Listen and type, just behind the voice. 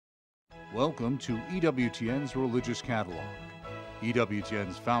Welcome to EWTN's Religious Catalog.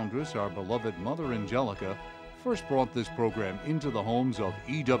 EWTN's foundress, our beloved Mother Angelica, first brought this program into the homes of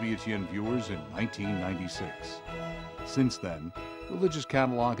EWTN viewers in 1996. Since then, Religious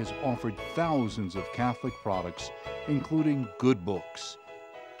Catalog has offered thousands of Catholic products, including good books,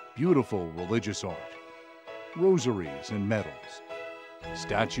 beautiful religious art, rosaries and medals,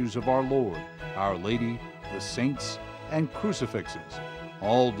 statues of our Lord, Our Lady, the saints, and crucifixes,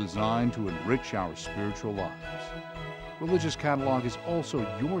 all designed to enrich our spiritual lives. Religious Catalog is also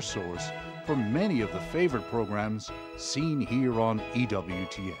your source for many of the favorite programs seen here on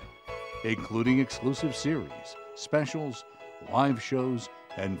EWTN, including exclusive series, specials, live shows,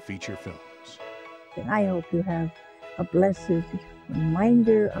 and feature films. And I hope you have a blessed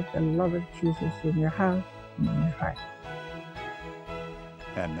reminder of the love of Jesus in your house and in your heart.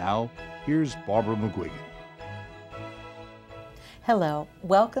 And now, here's Barbara McGuigan. Hello,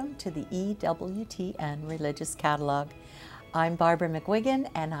 welcome to the EWTN Religious Catalog. I'm Barbara McGuigan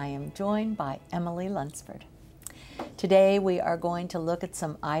and I am joined by Emily Lunsford. Today we are going to look at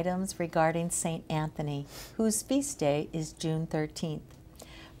some items regarding St. Anthony, whose feast day is June 13th.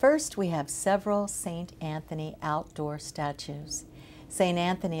 First, we have several St. Anthony outdoor statues. St.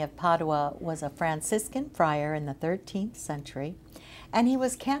 Anthony of Padua was a Franciscan friar in the 13th century, and he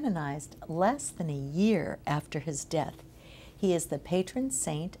was canonized less than a year after his death. He is the patron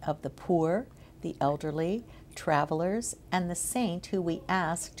saint of the poor, the elderly, travelers, and the saint who we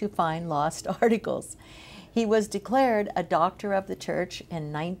ask to find lost articles. He was declared a doctor of the church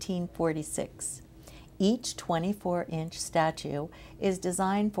in 1946. Each 24-inch statue is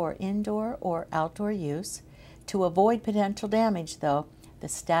designed for indoor or outdoor use. To avoid potential damage, though, the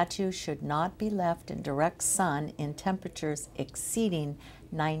statue should not be left in direct sun in temperatures exceeding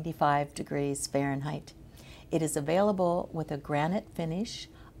 95 degrees Fahrenheit. It is available with a granite finish,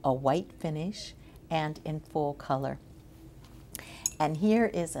 a white finish, and in full color. And here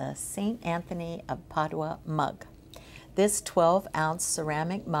is a St. Anthony of Padua mug. This 12-ounce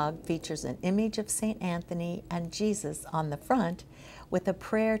ceramic mug features an image of St. Anthony and Jesus on the front with a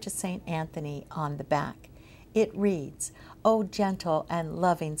prayer to St. Anthony on the back. It reads, "O gentle and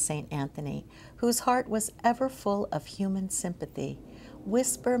loving St. Anthony, whose heart was ever full of human sympathy,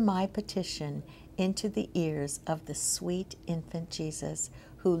 whisper my petition into the ears of the sweet infant Jesus,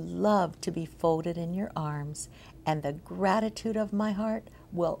 who loved to be folded in your arms, and the gratitude of my heart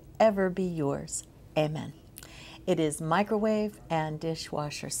will ever be yours. Amen." It is microwave and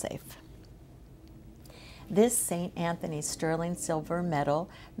dishwasher safe. This St. Anthony sterling silver medal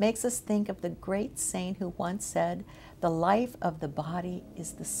makes us think of the great saint who once said, "The life of the body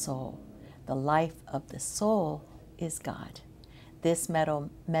is the soul. The life of the soul is God." This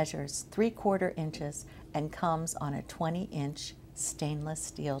medal measures 3/4 inches and comes on a 20-inch stainless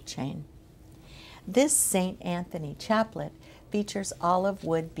steel chain. This St. Anthony chaplet features olive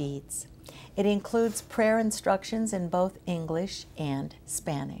wood beads. It includes prayer instructions in both English and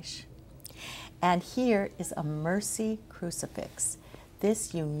Spanish. And here is a mercy crucifix.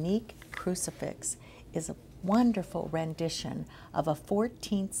 This unique crucifix is a wonderful rendition of a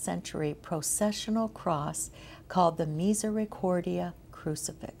 14th century processional cross called the Misericordia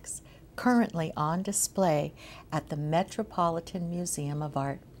Crucifix, currently on display at the Metropolitan Museum of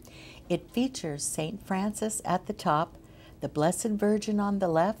Art. It features St. Francis at the top, the Blessed Virgin on the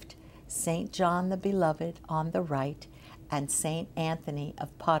left, St. John the Beloved on the right, and St. Anthony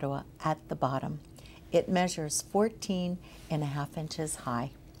of Padua at the bottom. It measures 14.5 inches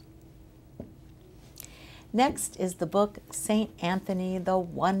high. Next is the book St. Anthony the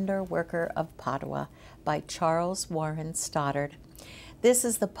Wonder Worker of Padua by Charles Warren Stoddard. This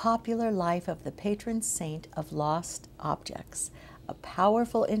is the popular life of the patron saint of lost objects, a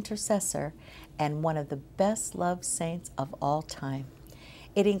powerful intercessor, and one of the best-loved saints of all time.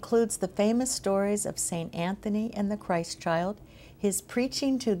 It includes the famous stories of St. Anthony and the Christ child, his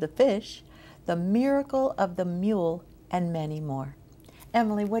preaching to the fish, the miracle of the mule, and many more.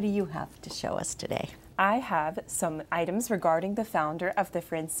 Emily, what do you have to show us today? I have some items regarding the founder of the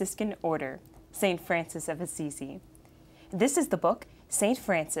Franciscan order, St. Francis of Assisi. This is the book, St.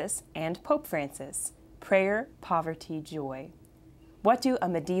 Francis and Pope Francis, Prayer, Poverty, Joy. What do a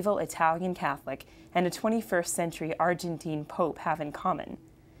medieval Italian Catholic and a 21st century Argentine Pope have in common?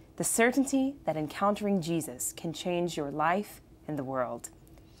 The certainty that encountering Jesus can change your life and the world.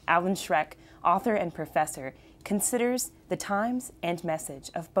 Alan Schreck, author and professor, considers the times and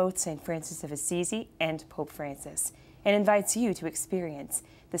message of both St. Francis of Assisi and Pope Francis, and invites you to experience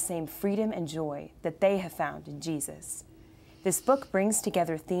the same freedom and joy that they have found in Jesus. This book brings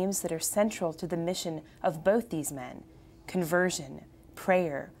together themes that are central to the mission of both these men: conversion,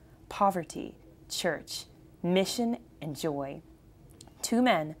 prayer, poverty, church, mission, and joy. Two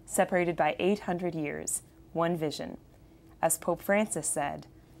men separated by 800 years, one vision. As Pope Francis said,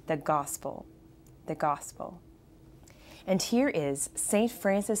 the gospel, the gospel. And here is St.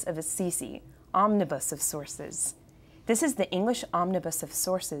 Francis of Assisi, Omnibus of Sources. This is the English omnibus of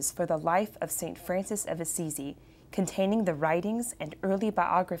sources for the life of St. Francis of Assisi, containing the writings and early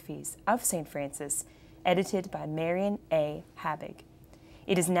biographies of St. Francis, edited by Marion A. Habig.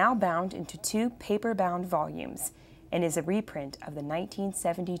 It is now bound into 2 paper-bound volumes and is a reprint of the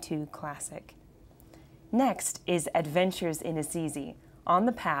 1972 classic. Next is Adventures in Assisi, On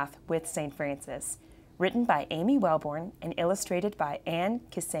the Path with St. Francis, written by Amy Wellborn and illustrated by Anne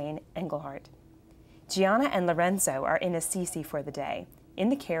Kissane Engelhardt. Gianna and Lorenzo are in Assisi for the day, in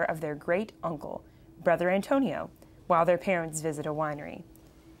the care of their great-uncle, Brother Antonio, while their parents visit a winery.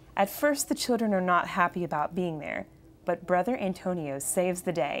 At first, the children are not happy about being there, but Brother Antonio saves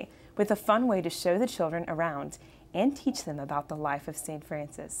the day with a fun way to show the children around and teach them about the life of St.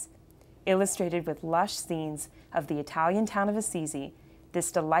 Francis. Illustrated with lush scenes of the Italian town of Assisi,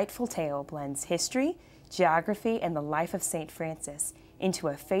 this delightful tale blends history, geography, and the life of St. Francis into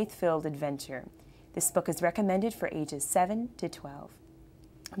a faith-filled adventure. This book is recommended for ages 7 to 12.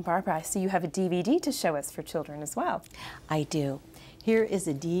 Barbara, I see you have a DVD to show us for children as well. I do. Here is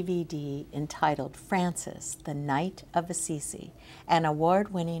a DVD entitled Francis, the Knight of Assisi, an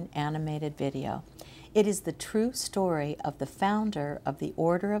award-winning animated video. It is the true story of the founder of the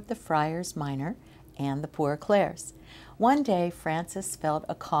Order of the Friars Minor and the Poor Clares. One day, Francis felt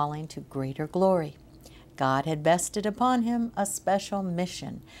a calling to greater glory. God had vested upon him a special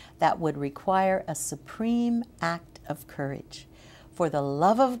mission that would require a supreme act of courage. For the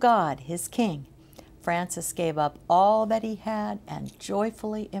love of God, his King, Francis gave up all that he had and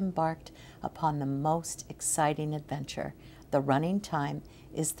joyfully embarked upon the most exciting adventure. The running time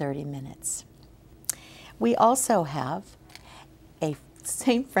is 30 minutes. We also have a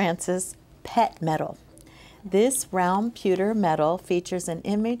St. Francis pet medal. This round pewter medal features an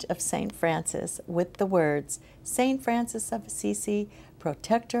image of St. Francis with the words, St. Francis of Assisi,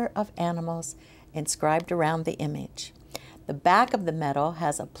 protector of animals, inscribed around the image. The back of the medal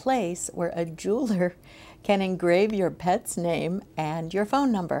has a place where a jeweler can engrave your pet's name and your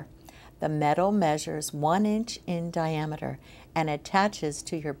phone number. The medal measures 1 inch in diameter and attaches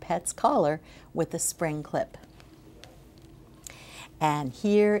to your pet's collar with a spring clip. And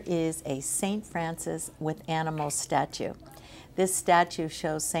here is a St. Francis with animals statue. This statue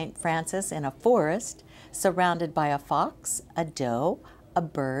shows St. Francis in a forest surrounded by a fox, a doe, a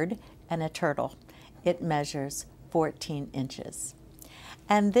bird, and a turtle. It measures 14 inches.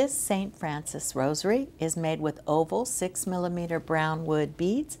 And this St. Francis rosary is made with oval 6mm brown wood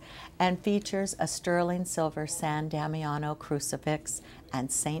beads and features a sterling silver San Damiano crucifix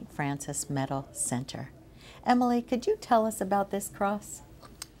and St. Francis medal center. Emily, could you tell us about this cross?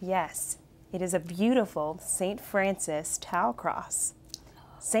 Yes, it is a beautiful St. Francis tau cross.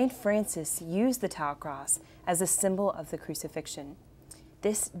 St. Francis used the tau cross as a symbol of the crucifixion.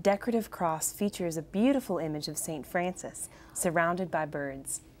 This decorative cross features a beautiful image of St. Francis surrounded by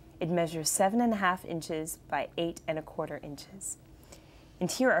birds. It measures 7.5 inches by 8.25 inches. And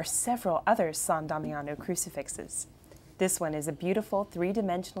here are several other San Damiano crucifixes. This one is a beautiful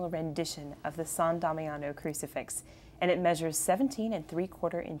 3-dimensional rendition of the San Damiano crucifix, and it measures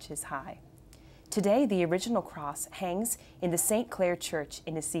 17.75 inches high. Today, the original cross hangs in the St. Clare Church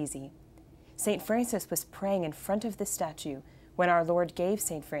in Assisi. St. Francis was praying in front of this statue when our Lord gave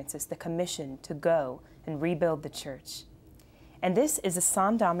St. Francis the commission to go and rebuild the church. And this is a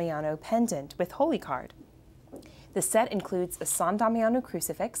San Damiano pendant with holy card. The set includes a San Damiano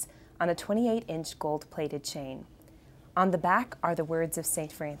crucifix on a 28-inch gold-plated chain. On the back are the words of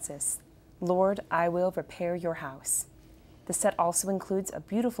St. Francis, Lord, I will repair your house. The set also includes a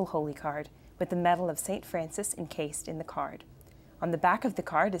beautiful holy card with the medal of St. Francis encased in the card. On the back of the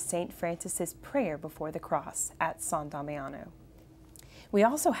card is St. Francis's prayer before the cross at San Damiano. We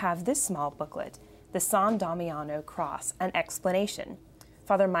also have this small booklet, the San Damiano Cross, an explanation.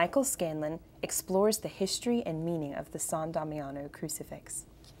 Father Michael Scanlon explores the history and meaning of the San Damiano crucifix.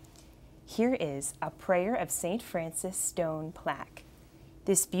 Here is a Prayer of St. Francis stone plaque.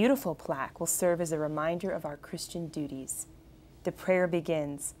 This beautiful plaque will serve as a reminder of our Christian duties. The prayer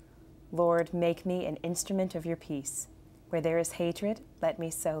begins, Lord, make me an instrument of your peace. Where there is hatred, let me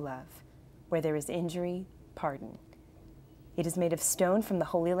sow love. Where there is injury, pardon. It is made of stone from the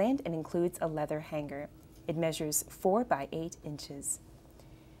Holy Land and includes a leather hanger. It measures 4 by 8 inches.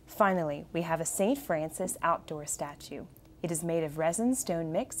 Finally, we have a St. Francis outdoor statue. It is made of resin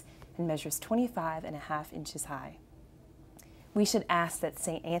stone mix and measures 25.5 inches high. We should ask that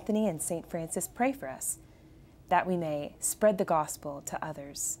St. Anthony and St. Francis pray for us, that we may spread the gospel to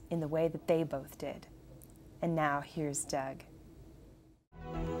others in the way that they both did. And now, here's Doug.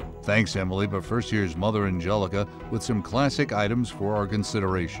 Thanks, Emily, but first here's Mother Angelica with some classic items for our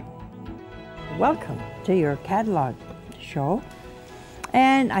consideration. Welcome to your catalog show.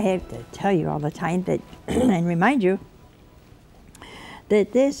 And I have to tell you all the time that and remind you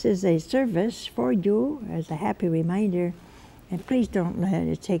that this is a service for you as a happy reminder, and please don't let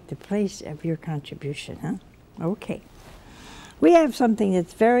it take the place of your contribution, huh? Okay. We have something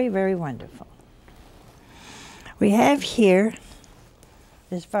that's very, very wonderful. We have here,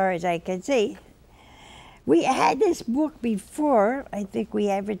 as far as I can see, we had this book before. I think we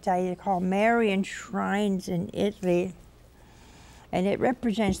advertised it, called Marian Shrines in Italy, and it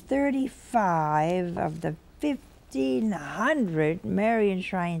represents 35 of the 1,500 Marian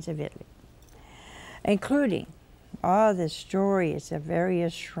shrines of Italy, including all the stories of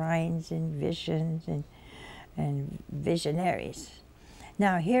various shrines and visions and visionaries.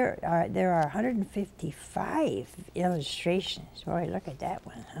 Now here there are 155 illustrations. Boy, look at that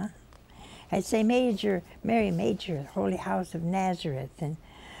one, huh? At St. Mary Major, Holy House of Nazareth, and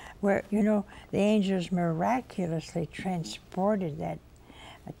where, you know, the angels miraculously transported that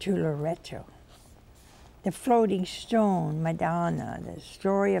to Loreto. The floating stone, Madonna, the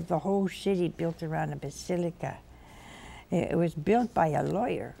story of the whole city built around a basilica. It was built by a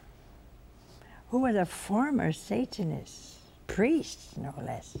lawyer who was a former Satanist, priest, no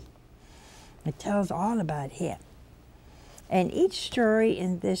less. It tells all about him. And each story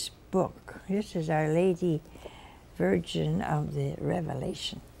in this book, this is Our Lady Virgin of the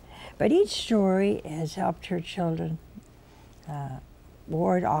Revelation, but each story has helped her children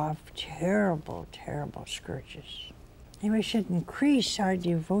ward off terrible, terrible scourges. And we should increase our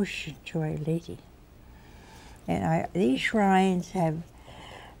devotion to Our Lady. And these shrines have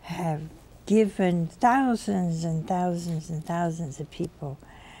given thousands and thousands and thousands of people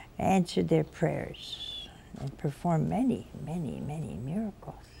answered their prayers and performed many, many, many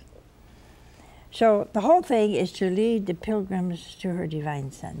miracles. So the whole thing is to lead the pilgrims to her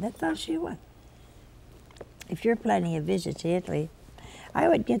divine Son. That's all she wants. If you're planning a visit to Italy, I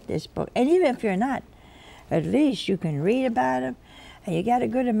would get this book. And even if you're not, at least you can read about them, and you got a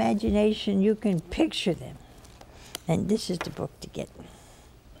good imagination, you can picture them. And this is the book to get.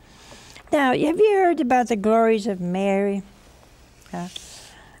 Now, have you heard about the glories of Mary? The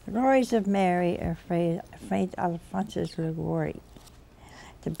glories of Mary are Saint Alphonsus Liguori,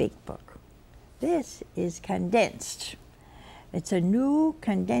 the big book. This is condensed. It's a new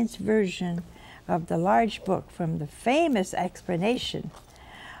condensed version of the large book from the famous explanation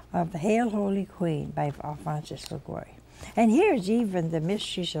of the Hail Holy Queen by Alphonsus Liguori. And here's even the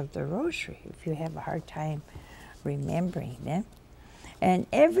mysteries of the Rosary, if you have a hard time remembering them. And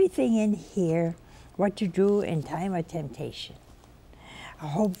everything in here, what to do in time of temptation, a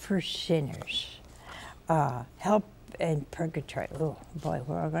hope for sinners, help in purgatory. Oh boy,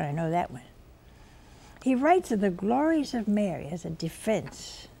 we're all going to know that one. He writes of the glories of Mary as a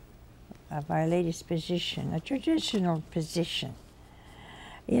defense of Our Lady's position, a traditional position.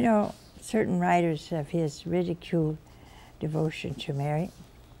 You know, certain writers of his ridiculed devotion to Mary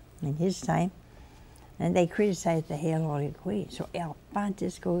in his time, and they criticized the Hail Holy Queen. So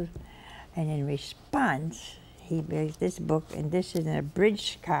Alphonsus goes, and in response, he makes this book, and this is an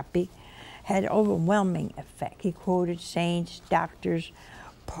abridged copy, had overwhelming effect. He quoted saints, doctors,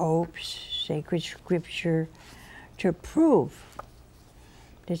 popes, sacred scripture, to prove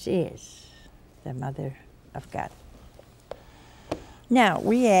this is the Mother of God. Now,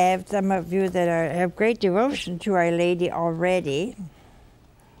 we have some of you that have great devotion to Our Lady already.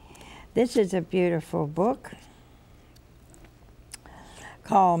 This is a beautiful book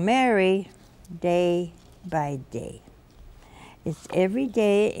called Mary Day by Day. It's every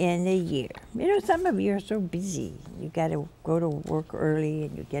day in the year. You know, some of you are so busy. You got to go to work early,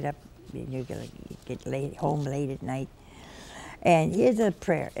 and you get up, and you get home late at night. And here's a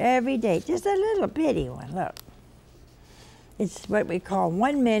prayer every day, just a little bitty one. Look, it's what we call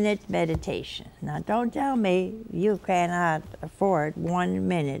 1 minute meditation. Now, don't tell me you cannot afford 1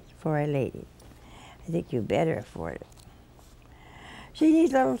 minute for Our Lady. I think you better afford it. See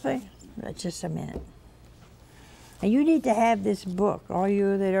these little things? That's just a minute. And you need to have this book, all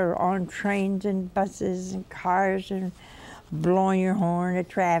you that are on trains and buses and cars and blowing your horn at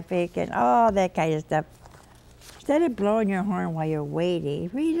traffic and all that kind of stuff. Instead of blowing your horn while you're waiting,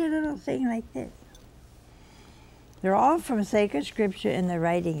 read a little thing like this. They're all from sacred scripture and the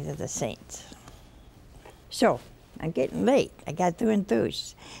writings of the saints. So, I'm getting late. I got to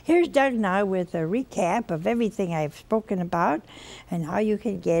enthuse. Here's Doug now with a recap of everything I've spoken about and how you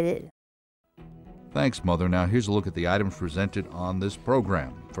can get it. Thanks, Mother. Now here's a look at the items presented on this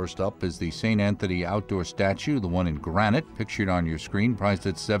program. First up is the St. Anthony outdoor statue, the one in granite, pictured on your screen, priced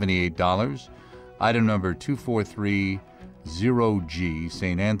at $78. Item number 2430G,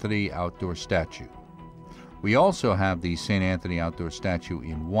 St. Anthony outdoor statue. We also have the St. Anthony outdoor statue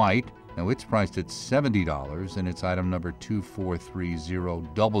in white. Now it's priced at $70, and it's item number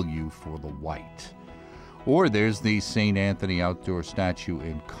 2430W for the white. Or there's the St. Anthony outdoor statue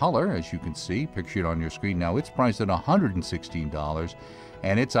in color, as you can see, pictured on your screen. Now it's priced at $116,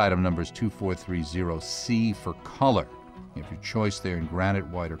 and its item number is 2430C for color. You have your choice there in granite,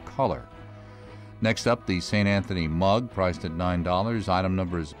 white, or color. Next up, the St. Anthony mug, priced at $9. Item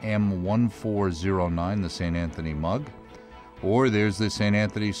number is M1409, the St. Anthony mug. Or there's the St.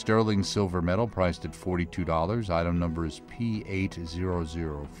 Anthony sterling silver medal, priced at $42. Item number is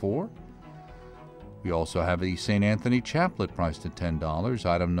P8004. We also have the St. Anthony chaplet, priced at $10.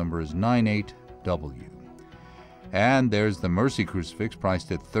 Item number is 98W. And there's the Mercy crucifix,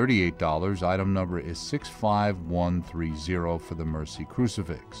 priced at $38. Item number is 65130 for the Mercy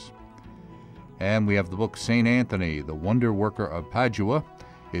crucifix. And we have the book St. Anthony, the Wonder Worker of Padua.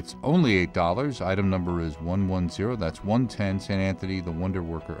 It's only $8. Item number is 110. That's 110, St. Anthony, the Wonder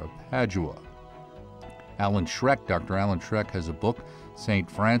Worker of Padua. Alan Schreck, Dr. Alan Schreck, has a book, St.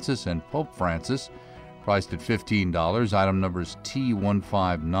 Francis and Pope Francis, priced at $15. Item number is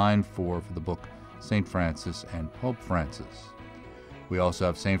T1594 for the book St. Francis and Pope Francis. We also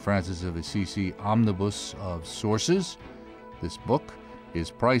have St. Francis of Assisi Omnibus of Sources. This book is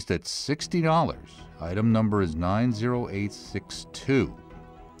priced at $60. Item number is 90862.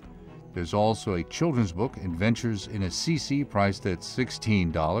 There's also a children's book, Adventures in Assisi, priced at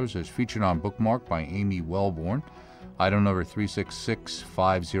 $16. It's featured on bookmark by Amy Wellborn. Item number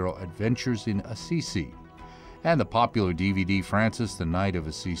 36650, Adventures in Assisi. And the popular DVD, Francis, the Knight of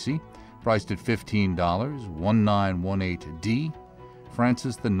Assisi, priced at $15, 1918D,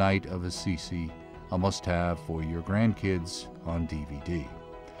 Francis, the Knight of Assisi, a must-have for your grandkids on DVD.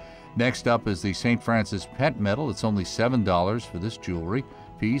 Next up is the St. Francis Pet Medal. It's only $7 for this jewelry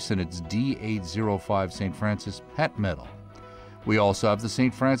piece, and it's D805 St. Francis Pet Medal. We also have the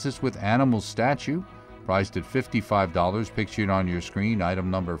St. Francis with Animal statue, priced at $55, pictured on your screen, item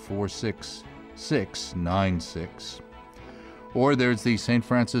number 46696. Or there's the St.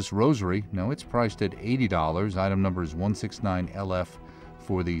 Francis Rosary. Now it's priced at $80. Item number is 169LF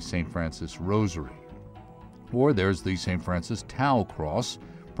for the St. Francis Rosary. Or there's the St. Francis Tau Cross,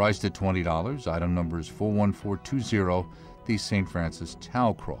 priced at $20. Item number is 41420, the St. Francis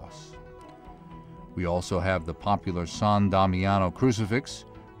Tau Cross. We also have the popular San Damiano Crucifix,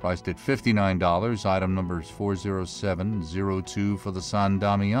 priced at $59. Item number is 40702 for the San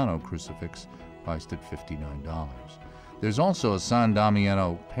Damiano Crucifix, priced at $59. There's also a San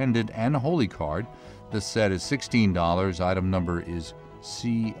Damiano pendant and holy card. This set is $16. Item number is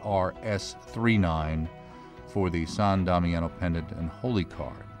CRS39 for the San Damiano pendant and holy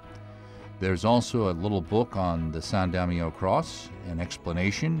card. There's also a little book on the San Damiano cross, an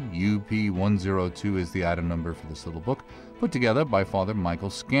explanation. UP102 is the item number for this little book, put together by Father Michael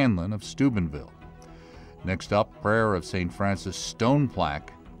Scanlon of Steubenville. Next up, Prayer of St. Francis stone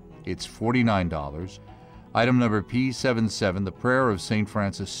plaque. It's $49. Item number P77, the Prayer of St.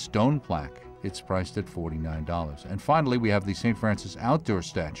 Francis stone plaque. It's priced at $49. And finally, we have the St. Francis outdoor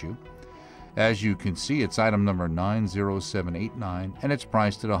statue. As you can see, it's item number 90789, and it's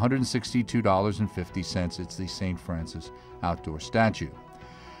priced at $162.50. It's the St. Francis outdoor statue.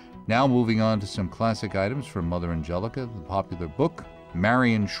 Now moving on to some classic items from Mother Angelica, the popular book,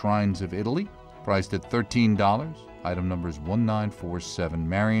 Marian Shrines of Italy, priced at $13. Item number is 1947,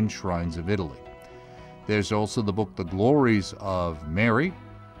 Marian Shrines of Italy. There's also the book, The Glories of Mary,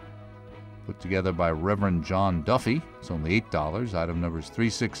 put together by Reverend John Duffy. It's only $8. Item number is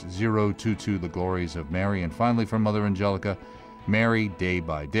 36022, The Glories of Mary. And finally, from Mother Angelica, Mary Day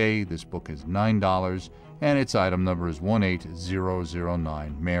by Day. This book is $9, and its item number is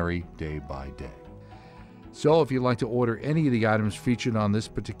 18009, Mary Day by Day. So if you'd like to order any of the items featured on this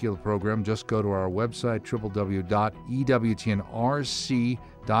particular program, just go to our website,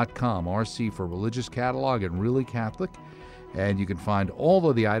 www.ewtnrc.com. RC for Religious Catalog and Really Catholic. And you can find all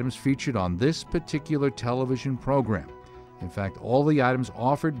of the items featured on this particular television program. In fact, all the items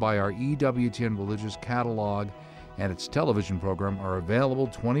offered by our EWTN Religious Catalog and its television program are available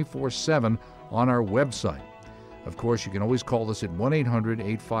 24/7 on our website. Of course, you can always call us at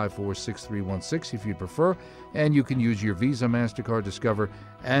 1-800-854-6316 if you prefer, and you can use your Visa, MasterCard, Discover,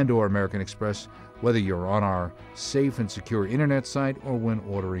 and or American Express whether you're on our safe and secure internet site or when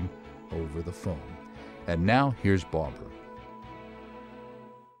ordering over the phone. And now, here's Barbara.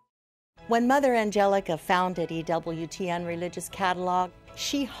 When Mother Angelica founded EWTN Religious Catalog,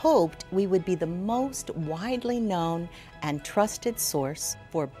 she hoped we would be the most widely known and trusted source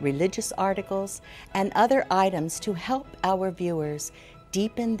for religious articles and other items to help our viewers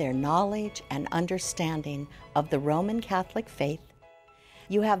deepen their knowledge and understanding of the Roman Catholic faith.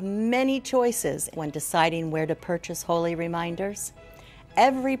 You have many choices when deciding where to purchase holy reminders.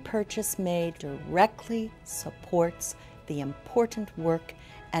 Every purchase made directly supports the important work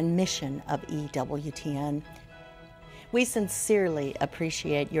and mission of EWTN. We sincerely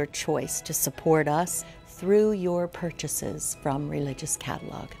appreciate your choice to support us through your purchases from Religious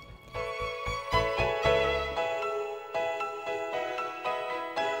Catalog.